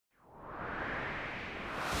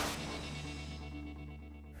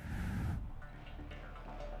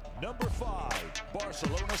Number 5,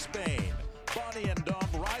 Barcelona, Spain. Bonnie and Dom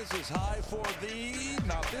rises high for the,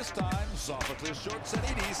 not this time, Sophocles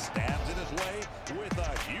Shortsanidis stands in his way with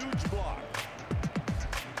a huge block.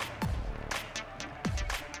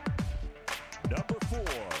 Number 4,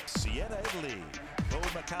 Siena, Italy. Bo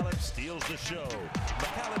McCallum steals the show.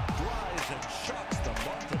 McCallum drives and shocks the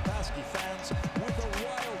Montepaschi fans with a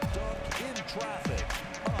wild dunk in traffic.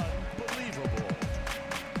 Unbelievable.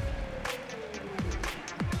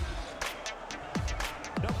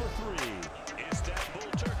 Number 3,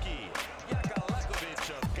 Istanbul, Turkey. Yakalakovic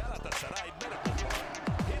of Galatasaray Medical Park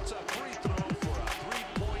hits a free throw for a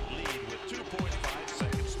 3-point lead with 2.5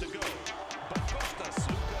 seconds to go. But Kostas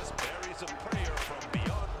Lukas buries a prayer from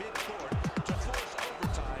beyond midcourt to force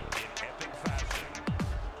overtime in epic fashion.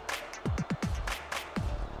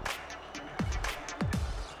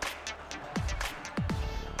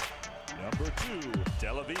 Number 2,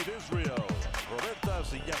 Tel Aviv, Israel.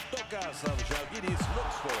 Robertas Yantokas of Žalgiris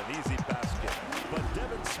looks for an easy basket, but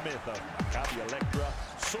Devin Smith of Maccabi Electra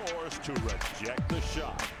soars to reject the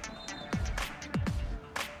shot.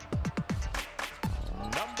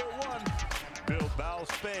 Number 1, Bilbao,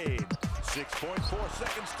 Spain. 6.4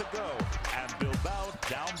 seconds to go, and Bilbao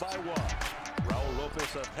down by 1. Raul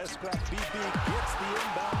Lopez of Hescraft BB gets the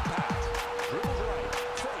inbound pass. Dribbles right.